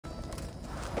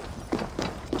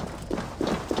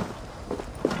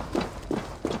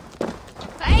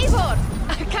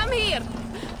Come here!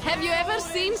 Have you ever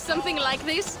seen something like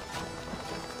this?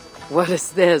 What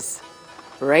is this?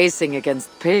 Racing against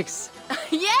pigs?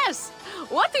 Yes!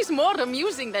 What is more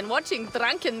amusing than watching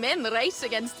drunken men race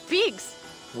against pigs?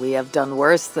 We have done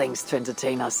worse things to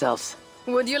entertain ourselves.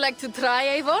 Would you like to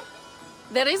try, Eivor?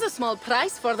 There is a small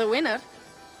prize for the winner.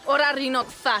 Or are you not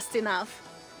fast enough?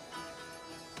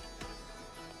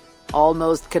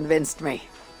 Almost convinced me.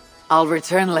 I'll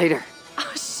return later.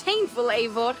 Oh, shameful,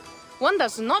 Eivor. One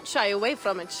does not shy away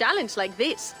from a challenge like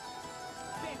this.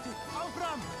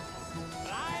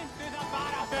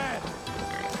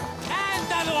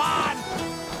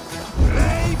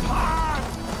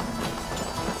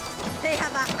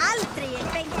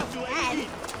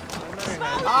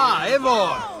 Ah,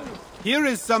 Eivor! Here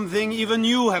is something even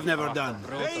you have never done.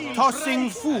 Tossing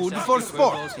food for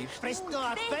sport.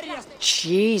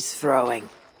 Cheese throwing.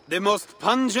 The most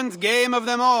pungent game of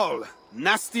them all.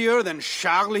 Nastier than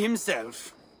Charles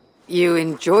himself. You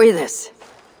enjoy this?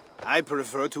 I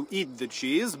prefer to eat the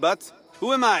cheese, but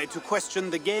who am I to question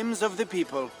the games of the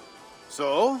people?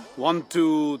 So, want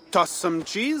to toss some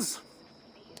cheese?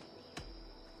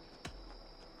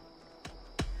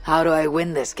 How do I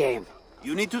win this game?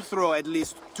 You need to throw at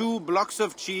least 2 blocks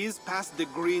of cheese past the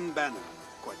green banner.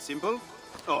 Quite simple.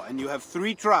 Oh, and you have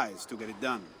 3 tries to get it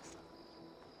done.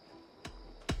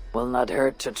 Will not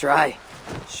hurt to try.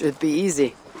 Should be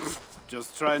easy.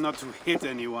 Just try not to hit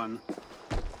anyone.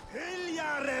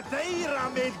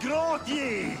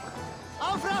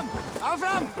 Áfram!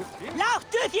 Áfram!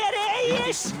 Láttu þér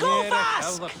eigin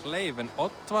skófask! En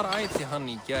Oddvar æti hann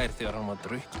í gær þegar hann var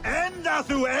drukk. Enda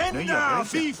þú enda,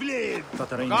 fíflið!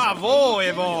 Bravo,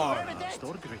 Eivor!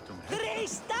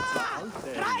 Þrista!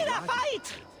 Ræða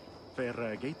fæt!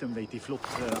 Vergeten weet die vlot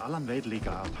allen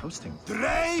weidelijke uithousting.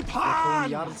 Dreip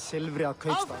hann!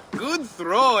 Good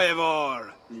throw,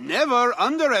 Eivor! Never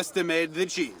underestimate the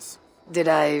cheese. Did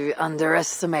I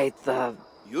underestimate the...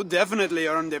 You definitely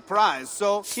earned a prize,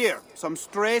 so here, some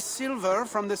stray silver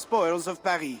from the spoils of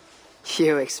Paris.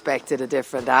 You expected a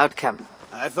different outcome.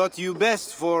 I thought you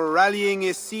best for rallying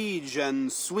a siege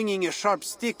and swinging a sharp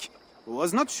stick.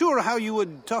 Was not sure how you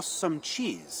would toss some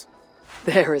cheese.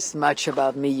 There is much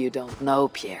about me you don't know,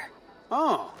 Pierre.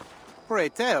 Oh, pray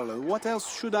tell, what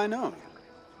else should I know?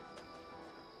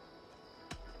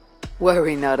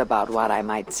 Worry not about what I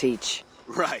might teach.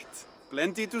 Right.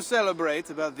 Plenty to celebrate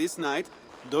about this night.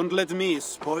 Don't let me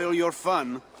spoil your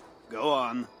fun. Go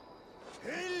on.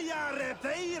 Hilja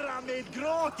repteira með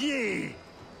grótji!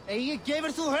 Eigi,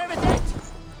 gefur þú höfuð þitt?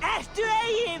 Ertu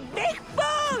eigi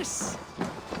vikkbús?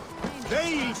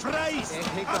 Veil fræst!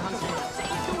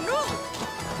 Segir þú nú?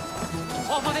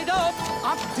 Hoppa þitt upp!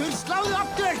 Aftur, sláðu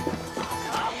aftur!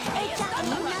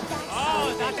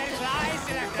 Ó, þetta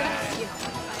glæsilegt!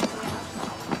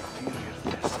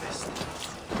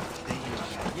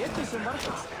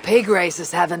 Pig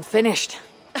races haven't finished.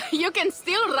 You can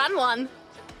still run one.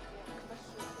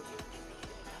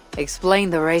 Explain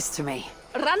the race to me.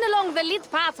 Run along the lit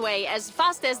pathway as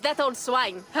fast as that old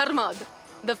swine, Hermod.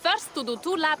 The first to do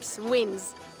 2 laps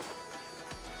wins.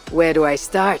 Where do I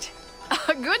start?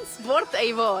 Good sport,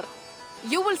 Eivor.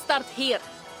 You will start here.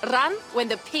 Run when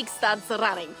the pig starts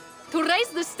running. To raise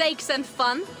the stakes and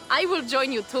fun, I will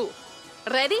join you too.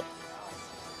 Ready?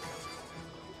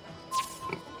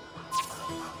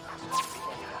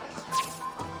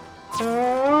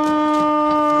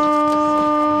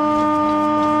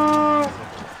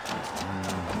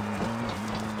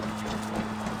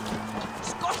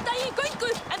 Skorta í göngu,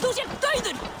 en þú sér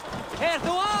dauður! Her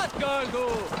þú að, göngu!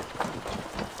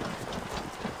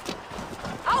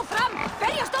 Áfram!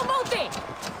 Berjast á móti!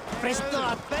 Fristu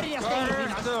að berjast einu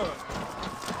þína!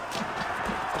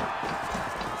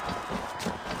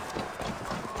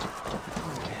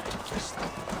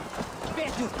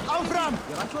 Betur, áfram!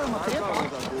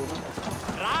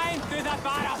 Rændu það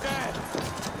bara aftur!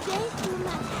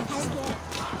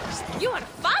 You are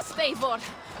fast, Eivor,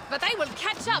 but I will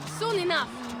catch up soon enough.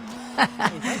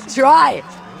 Try!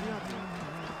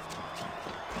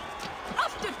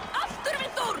 Aftur, aftur,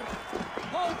 Vindur!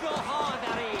 Hóku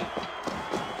hádari!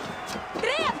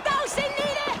 Dref dálsinn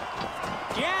nýri!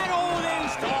 Ger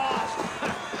óðins tóð!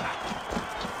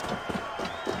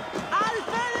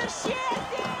 Alföður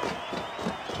séti!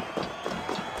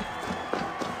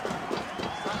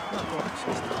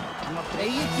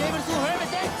 Eigi, gefur þú höfuð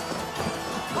þitt?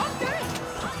 Komdu!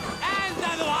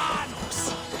 Endaðu hann!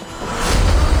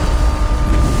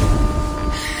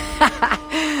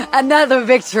 Another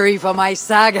victory for my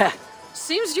saga.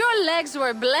 Seems your legs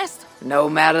were blessed. No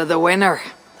matter the winner,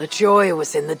 the joy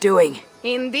was in the doing.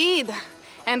 Indeed.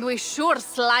 And we sure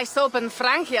slice open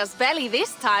Francia's belly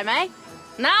this time, eh?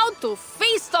 Now to feed!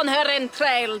 feast on her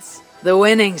entrails. The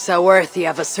winnings are worthy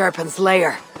of a serpent's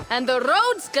lair. And the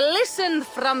roads glistened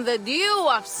from the dew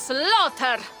of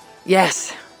slaughter.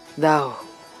 Yes, though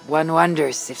one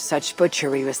wonders if such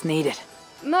butchery was needed.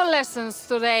 No lessons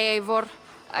today, Eivor.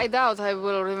 I doubt I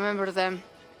will remember them.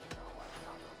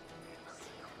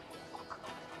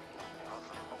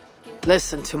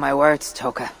 Listen to my words,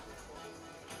 Toka.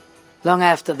 Long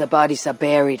after the bodies are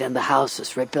buried and the house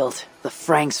is rebuilt, the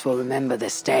Franks will remember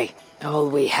this day. All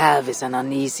we have is an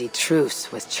uneasy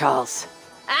truce with Charles.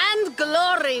 And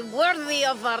glory worthy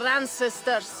of our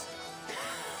ancestors.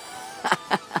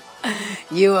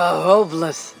 You are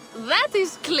hopeless. That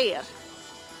is clear.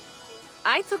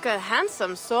 I took a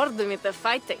handsome sword with the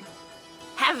fighting.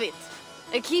 Have it.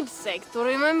 A keepsake to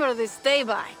remember this day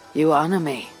by. You honor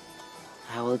me.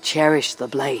 I will cherish the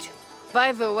blade.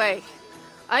 By the way,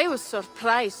 I was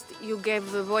surprised you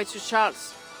gave the boy to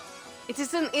Charles. It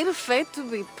is an ill fate to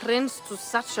be prince to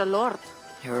such a lord.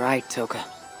 You're right, Toka.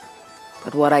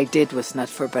 But what I did was not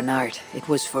for Bernard. It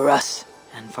was for us,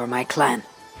 and for my clan.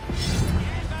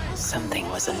 Something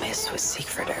was amiss with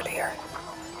Siegfried earlier.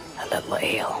 A little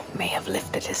ale may have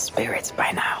lifted his spirits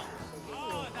by now.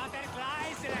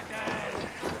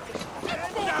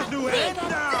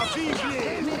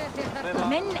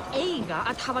 Menn eiga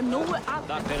að hafa nógu af...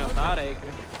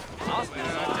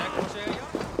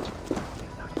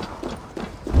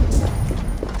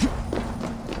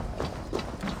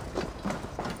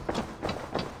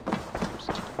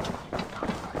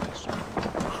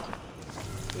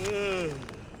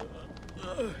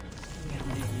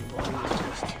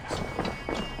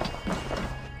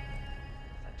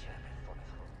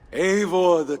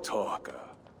 Eivor the Talker.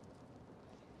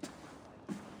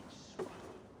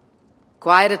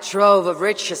 Quite a trove of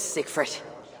riches, Siegfried.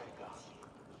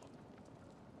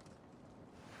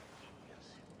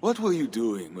 What were you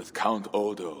doing with Count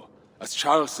Odo as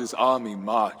Charles's army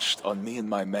marched on me and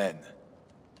my men?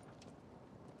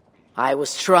 I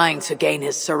was trying to gain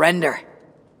his surrender.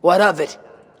 What of it?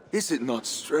 Is it not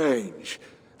strange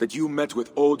that you met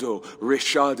with Odo,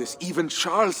 Richardus, even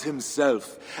Charles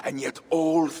himself, and yet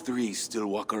all three still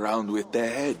walk around with their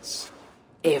heads?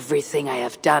 Everything I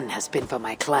have done has been for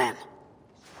my clan.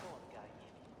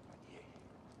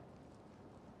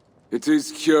 It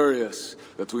is curious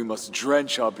that we must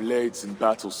drench our blades in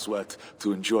battle sweat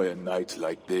to enjoy a night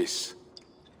like this.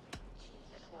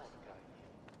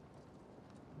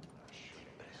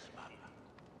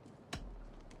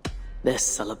 This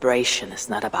celebration is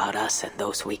not about us and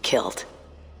those we killed.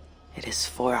 It is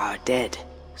for our dead,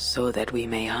 so that we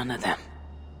may honor them.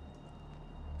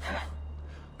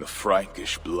 The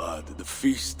Frankish blood, the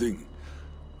feasting.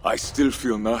 I still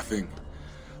feel nothing.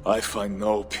 I find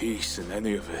no peace in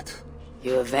any of it.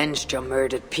 You avenged your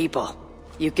murdered people.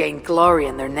 You gained glory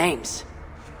in their names.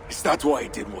 Is that why I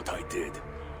did what I did?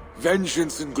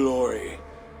 Vengeance and glory.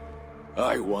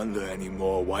 I wonder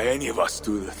anymore why any of us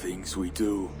do the things we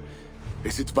do.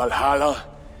 Is it Valhalla?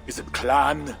 Is it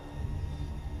clan?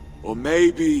 Or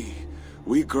maybe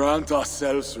we grant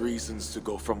ourselves reasons to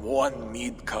go from one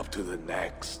mead cup to the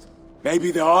next. Maybe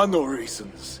there are no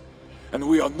reasons, and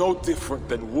we are no different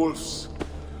than wolves,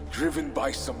 driven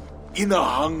by some inner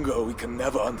hunger we can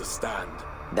never understand.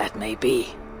 That may be,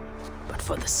 but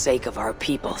for the sake of our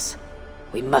peoples,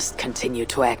 we must continue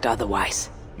to act otherwise.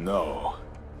 No.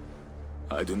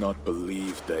 I do not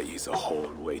believe there is a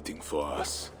hole waiting for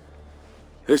us.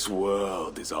 This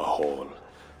world is our hole.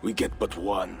 We get but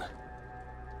one.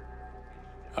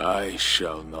 I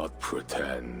shall not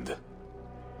pretend.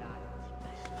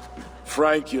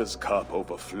 Frankia's cup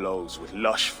overflows with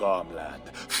lush farmland,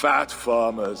 fat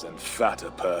farmers and fatter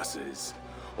purses.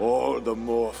 All the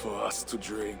more for us to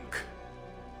drink.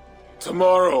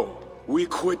 Tomorrow, we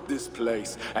quit this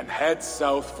place and head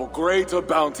south for greater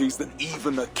bounties than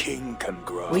even a king can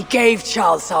grant. We gave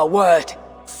Charles our word.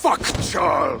 Fuck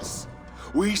Charles!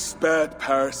 We spared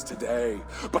Paris today,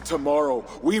 but tomorrow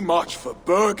we march for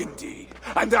Burgundy,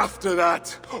 and after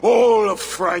that, all of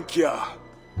Francia.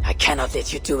 I cannot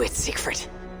let you do it, Siegfried.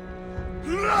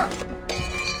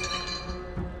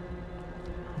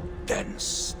 Then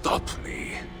stop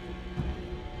me.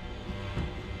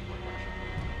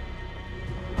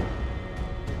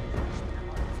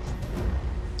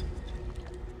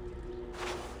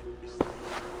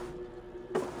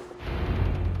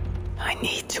 I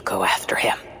need to go after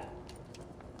him.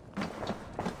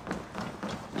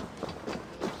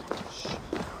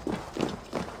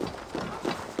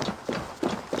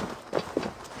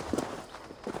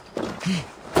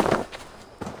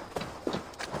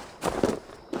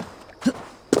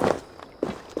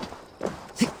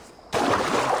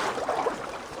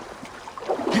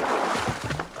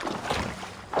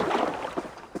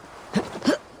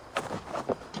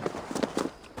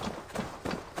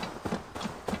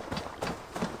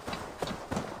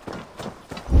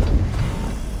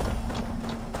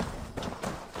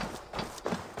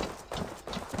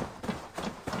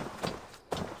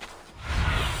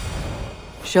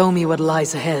 Show me what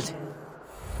lies ahead.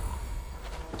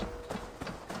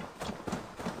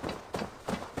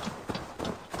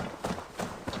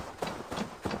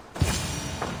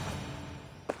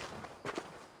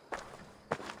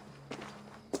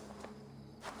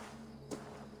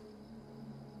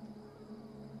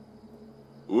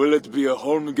 Will it be a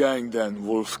Holmgang then,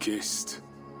 Wolf-Kissed?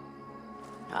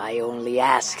 I only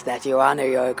ask that you honor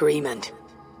your agreement.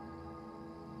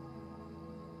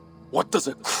 What does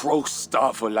a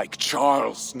crow-starver like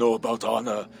Charles know about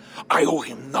honor? I owe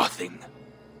him nothing.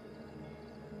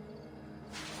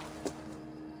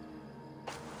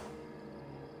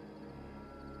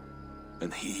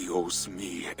 And he owes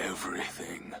me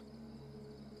everything.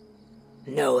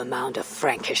 No amount of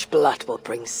Frankish blood will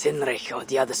bring Sinrich or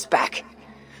the others back.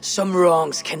 Some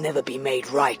wrongs can never be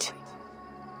made right.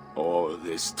 All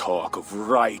this talk of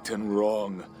right and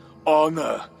wrong,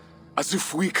 honor, as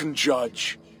if we can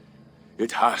judge.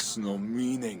 It has no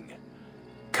meaning.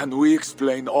 Can we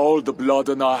explain all the blood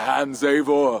on our hands,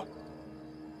 Eivor?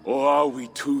 Or are we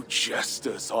two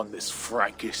jesters on this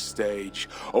Frankish stage,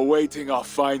 awaiting our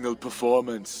final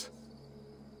performance?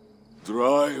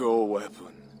 Draw your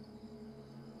weapon.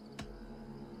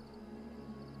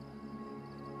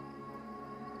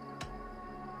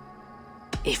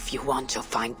 If you want to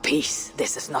find peace,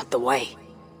 this is not the way.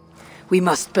 We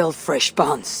must build fresh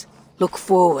bonds. Look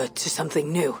forward to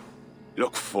something new.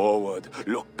 Look forward,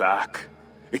 look back.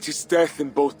 It is death in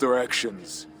both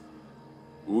directions.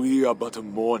 We are but a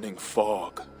morning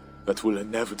fog that will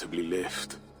inevitably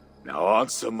lift. Now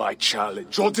answer my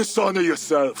challenge, or dishonor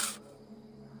yourself!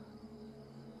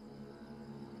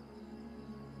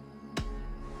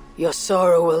 Your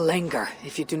sorrow will linger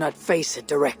if you do not face it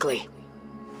directly.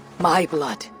 My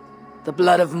blood, the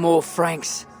blood of more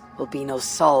Franks, will be no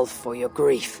salve for your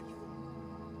grief.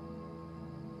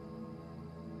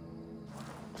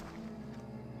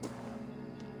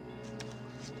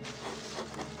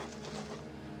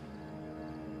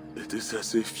 It is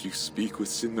as if you speak with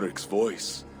Sinric's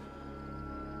voice.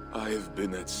 I have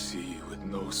been at sea with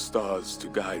no stars to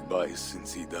guide by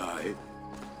since he died.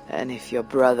 And if your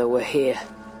brother were here,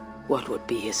 what would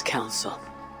be his counsel?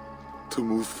 To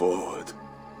move forward.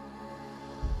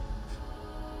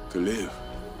 To live.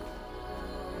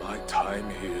 My time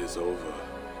here is over.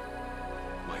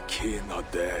 My kin are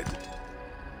dead.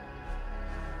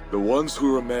 The ones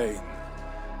who remain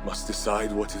must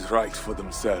decide what is right for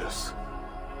themselves.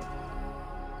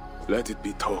 Let it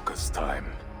be Toka's time.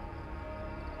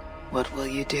 What will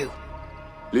you do?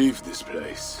 Leave this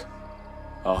place.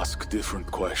 Ask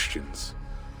different questions.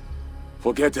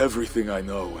 Forget everything I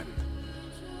know and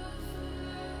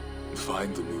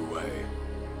find a new way.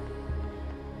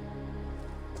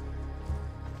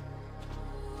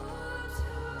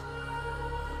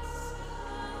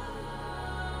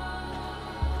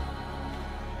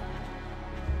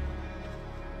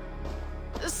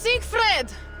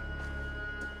 Siegfried!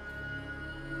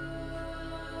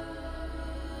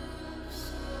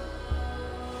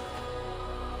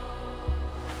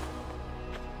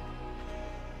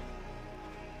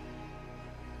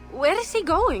 Where is he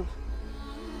going?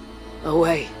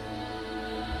 Away.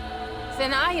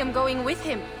 Then I am going with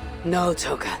him. No,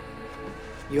 Toka.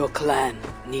 Your clan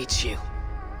needs you.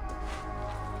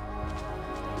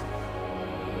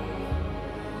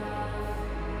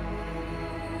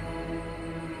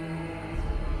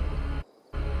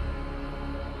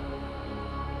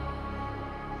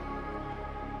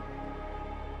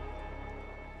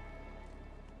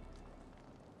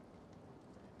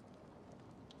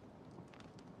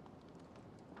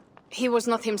 He was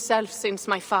not himself since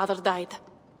my father died.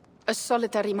 A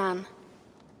solitary man.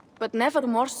 But never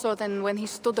more so than when he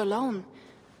stood alone,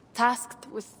 tasked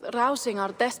with rousing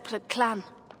our desperate clan.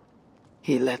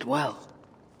 He led well,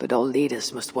 but all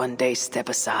leaders must one day step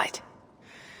aside.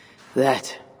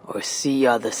 That, or see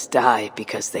others die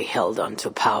because they held on to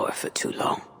power for too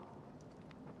long.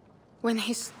 When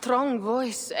his strong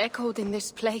voice echoed in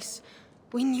this place,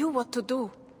 we knew what to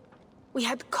do. We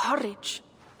had courage,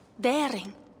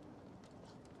 daring.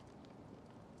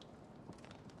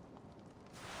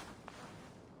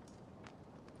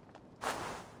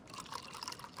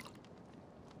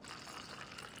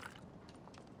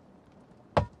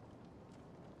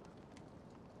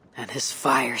 And his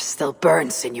fire still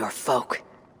burns in your folk.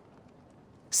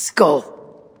 Skull.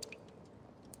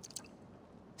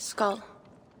 Skull.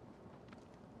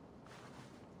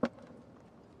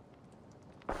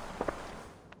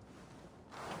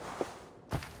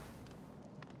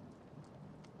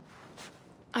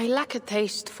 I lack a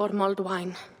taste for mulled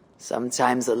wine.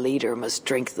 Sometimes a leader must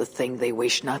drink the thing they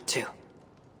wish not to.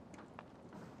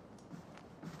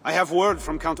 I have word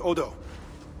from Count Odo.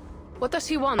 What does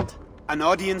he want? An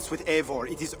audience with Eivor.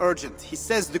 It is urgent. He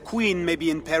says the Queen may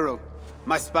be in peril.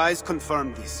 My spies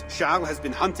confirmed this. Charles has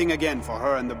been hunting again for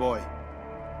her and the boy.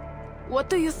 What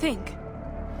do you think?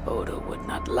 Odo would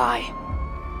not lie.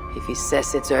 If he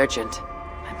says it's urgent,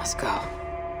 I must go.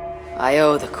 I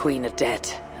owe the Queen a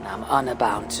debt, and I'm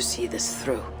honor-bound to see this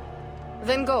through.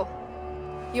 Then go.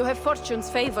 You have fortune's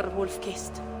favor,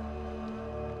 Wolf-Kissed.